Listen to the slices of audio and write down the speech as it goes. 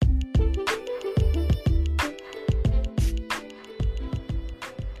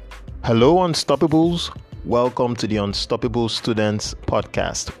Hello, Unstoppables. Welcome to the Unstoppable Students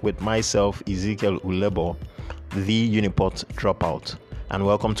podcast with myself, Ezekiel Ulebo, the Uniport dropout, and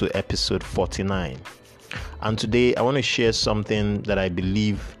welcome to episode 49. And today I want to share something that I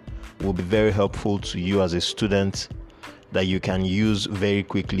believe will be very helpful to you as a student that you can use very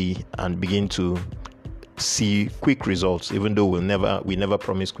quickly and begin to see quick results, even though we never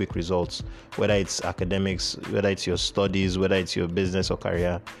promise quick results, whether it's academics, whether it's your studies, whether it's your business or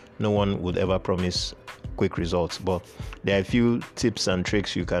career. No one would ever promise quick results, but there are a few tips and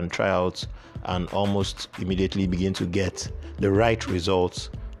tricks you can try out and almost immediately begin to get the right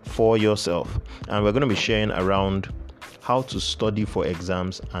results for yourself. And we're going to be sharing around how to study for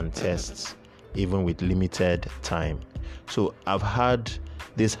exams and tests even with limited time. So I've had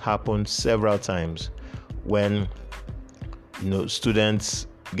this happen several times when students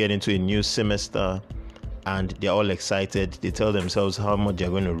get into a new semester and they're all excited. They tell themselves how much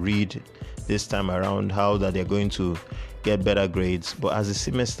they're going to read this time around, how that they're going to get better grades. But as the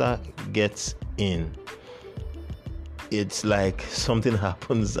semester gets in, it's like something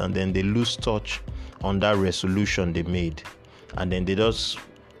happens and then they lose touch on that resolution they made. And then they just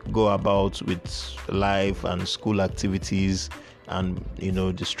go about with life and school activities and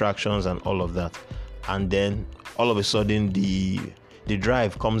distractions and all of that. And then all of a sudden the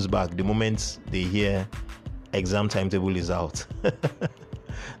drive comes back the moment they hear exam timetable is out.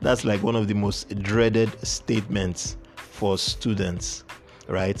 That's like one of the most dreaded statements for students,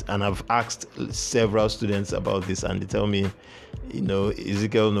 right? And I've asked several students about this and they tell me,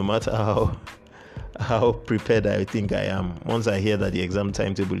 Ezekiel, no matter how prepared I think I am, once I hear that the exam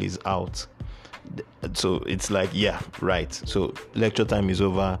timetable is out, so it's like, yeah, right. So lecture time is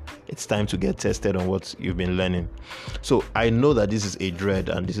over. It's time to get tested on what you've been learning. So I know that this is a dread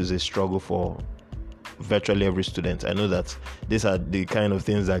and this is a struggle for virtually every student. I know that these are the kind of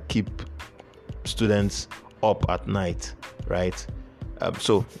things that keep students up at night, right?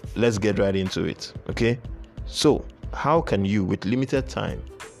 So let's get right into it, okay? So how can you, with limited time,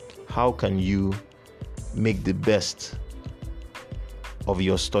 how can you make the best of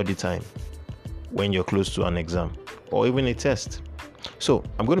your study time when you're close to an exam or even a test? So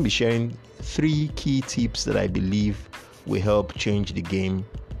I'm going to be sharing 3 key tips that I believe will help change the game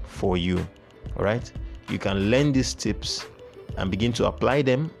for you. All right. You can learn these tips and begin to apply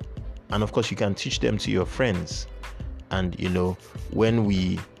them. And of course, you can teach them to your friends. And, when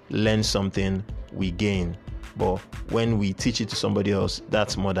we learn something, we gain. But when we teach it to somebody else,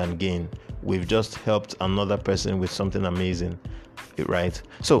 that's more than gain. We've just helped another person with something amazing, right?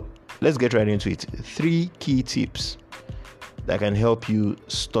 So let's get right into it. 3 key tips that can help you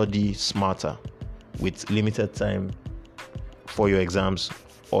study smarter with limited time for your exams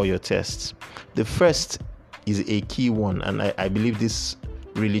or your tests. The first is a key one, and I believe this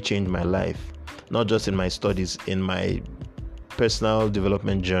really changed my life, not just in my studies, in my personal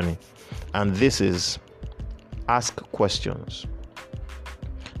development journey. And this is ask questions.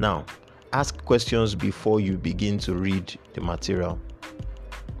 Now, ask questions before you begin to read the material.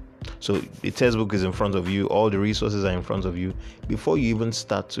 So the textbook is in front of you, all the resources are in front of you. Before you even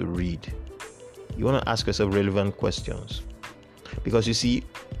start to read, you want to ask yourself relevant questions. Because you see,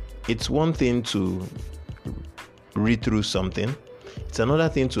 it's one thing to read through something. It's another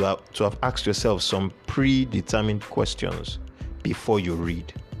thing to have asked yourself some predetermined questions before you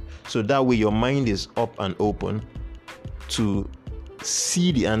read. So that way your mind is up and open to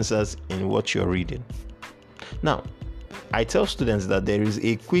see the answers in what you're reading. Now, I tell students that there is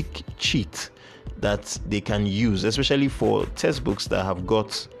a quick cheat that they can use, especially for textbooks that have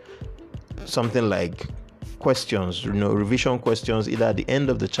got something like questions, revision questions, either at the end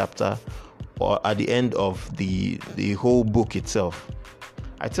of the chapter or at the end of the whole book itself.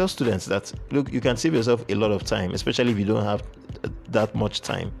 I tell students that, look, you can save yourself a lot of time, especially if you don't have that much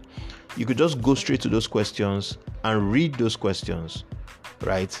time. You could just go straight to those questions and read those questions,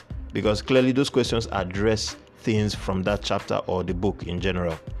 right? Because clearly those questions address things from that chapter or the book in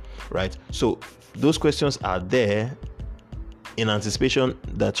general, right? So those questions are there in anticipation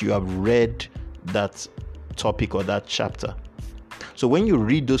that you have read that topic or that chapter. So when you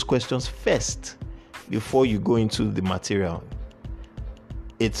read those questions first before you go into the material,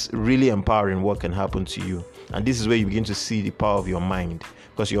 it's really empowering what can happen to you. And this is where you begin to see the power of your mind,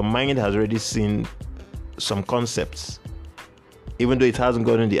 because your mind has already seen some concepts, even though it hasn't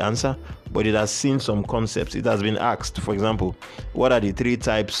gotten the answer, but it has seen some concepts. It has been asked, for example, what are the 3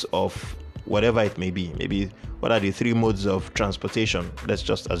 types of whatever it may be? Maybe what are the 3 modes of transportation? Let's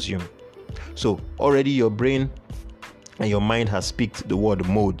just assume. So already your brain and your mind has picked the word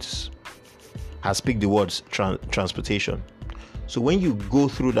modes, has picked the words transportation. So when you go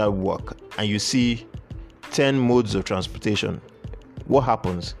through that work and you see 10 modes of transportation, what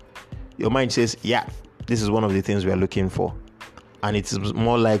happens? Your mind says, yeah, this is one of the things we are looking for. And it is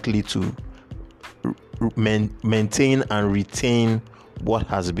more likely to maintain and retain what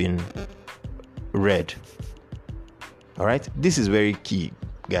has been read. All right, this is very key,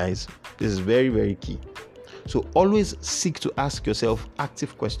 guys. This is very, very key. So always seek to ask yourself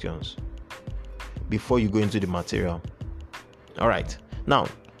active questions before you go into the material. All right, now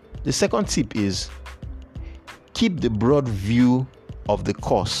the second tip is keep the broad view of the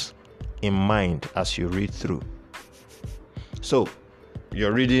course in mind as you read through. So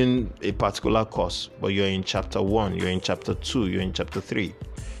you're reading a particular course, but you're in chapter 1, you're in chapter 2, you're in chapter 3.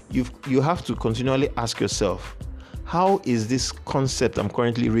 You have to continually ask yourself, how is this concept I'm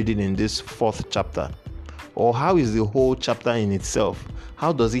currently reading in this 4th chapter? Or how is the whole chapter in itself?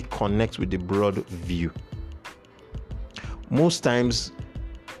 How does it connect with the broad view? Most times,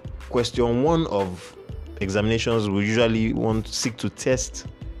 question 1 of examinations will usually seek to test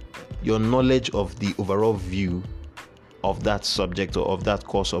your knowledge of the overall view of that subject or of that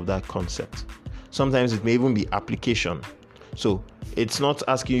course, of that concept. Sometimes it may even be application. So it's not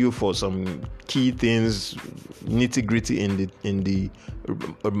asking you for some key things, nitty-gritty in the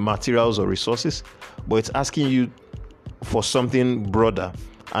materials or resources, but it's asking you for something broader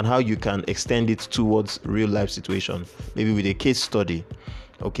and how you can extend it towards real life situation, maybe with a case study.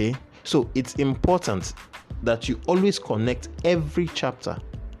 Okay, so it's important that you always connect every chapter,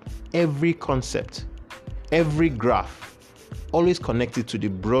 every concept, every graph, always connected to the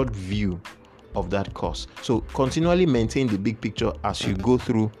broad view of that course. So continually maintain the big picture as you go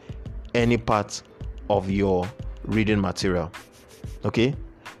through any part of your reading material. Okay,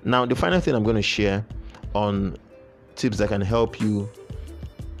 now the final thing I'm going to share on tips that can help you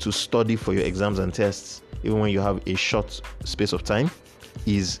to study for your exams and tests even when you have a short space of time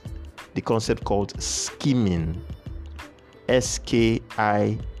is the concept called skimming.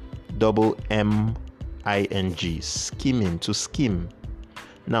 SKIMMING. Skimming, to skim.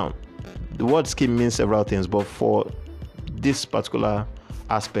 Now, the word skim means several things, but for this particular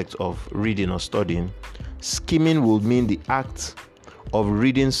aspect of reading or studying, skimming will mean the act of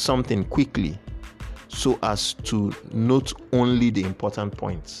reading something quickly so as to note only the important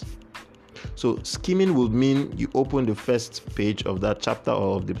points. So skimming will mean you open the first page of that chapter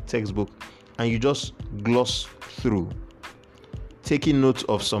or of the textbook and you just gloss through, taking note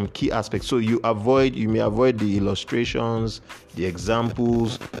of some key aspects. So you may avoid the illustrations, the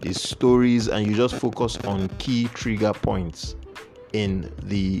examples, the stories, and you just focus on key trigger points in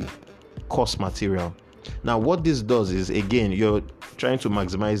the course material. Now, what this does is, again, you're trying to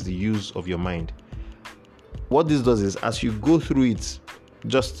maximize the use of your mind. What this does is, as you go through it,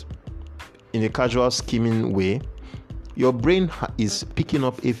 just in a casual skimming way, your brain is picking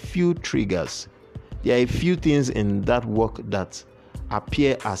up a few triggers. There are a few things in that work that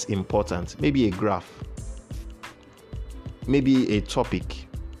appear as important. Maybe a graph, maybe a topic,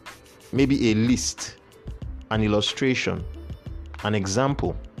 maybe a list, an illustration, an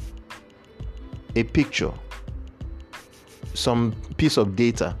example, a picture, some piece of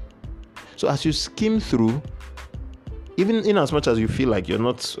data. So as you skim through, even in as much as you feel like I'm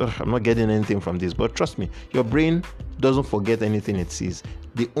not getting anything from this, but trust me, your brain doesn't forget anything it sees.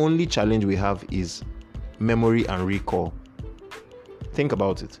 The only challenge we have is memory and recall. Think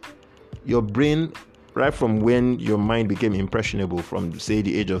about it. Your brain, right from when your mind became impressionable, from say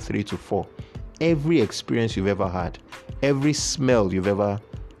the age of 3 to 4, every experience you've ever had, every smell you've ever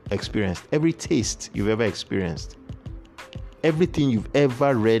experienced, every taste you've ever experienced, everything you've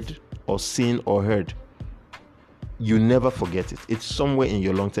ever read or seen or heard, you never forget it. It's somewhere in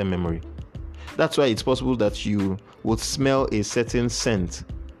your long-term memory. That's why it's possible that you would smell a certain scent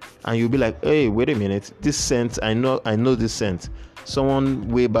and you'll be like, hey, wait a minute, this scent, I know this scent. Someone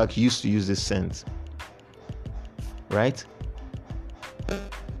way back used to use this scent. Right?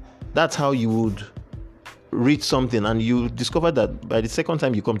 That's how you would read something, and you discover that by the second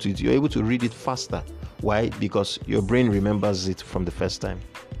time you come to it, you're able to read it faster. Why? Because your brain remembers it from the first time.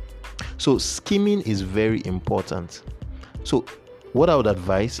 So skimming is very important. So what I would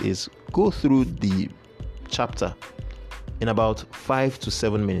advise is go through the chapter in about 5 to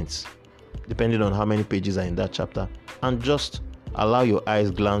 7 minutes, depending on how many pages are in that chapter, and just allow your eyes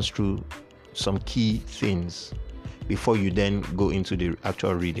glance through some key things before you then go into the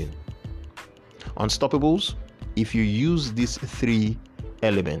actual reading. Unstoppables, if you use these 3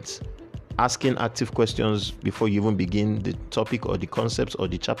 elements, asking active questions before you even begin the topic or the concepts or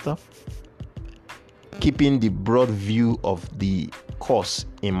the chapter, keeping the broad view of the course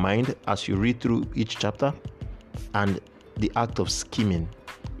in mind as you read through each chapter, and the act of scheming.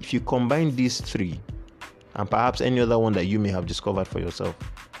 If you combine these three, and perhaps any other one that you may have discovered for yourself,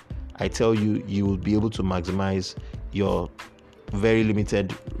 I tell you, you will be able to maximize your very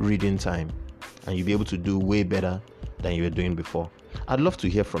limited reading time, and you'll be able to do way better than you were doing before. I'd love to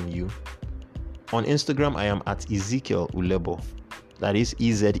hear from you. On Instagram, I am at Ezekiel Ulebo. That is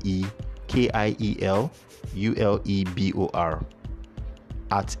EZEKIEL ULEBOR.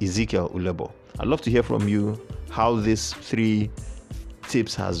 At Ezekiel Ulebo. I'd love to hear from you how these 3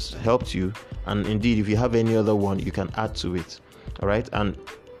 tips has helped you, and indeed, if you have any other one, you can add to it. All right, and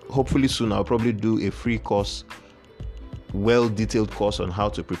hopefully soon I'll probably do a free course, well-detailed course on how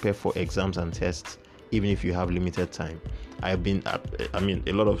to prepare for exams and tests, even if you have limited time. A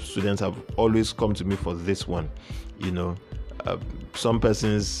lot of students have always come to me for this one. Some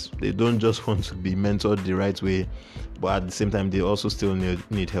persons, they don't just want to be mentored the right way, but at the same time, they also still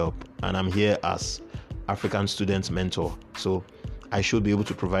need help. And I'm here as African Students Mentor, so I should be able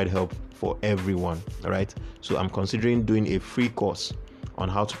to provide help for everyone. All right, so I'm considering doing a free course on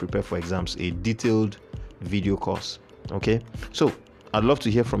how to prepare for exams, a detailed video course. Okay, so I'd love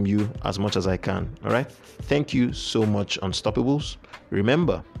to hear from you as much as I can. All right, thank you so much, Unstoppables.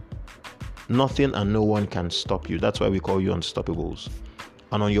 Remember, nothing and no one can stop you. That's why we call you Unstoppables.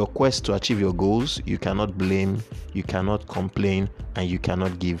 And on your quest to achieve your goals, you cannot blame, you cannot complain, and you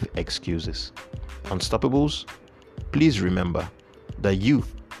cannot give excuses. Unstoppables, please remember that you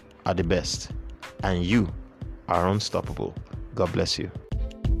are the best and you are unstoppable. God bless you.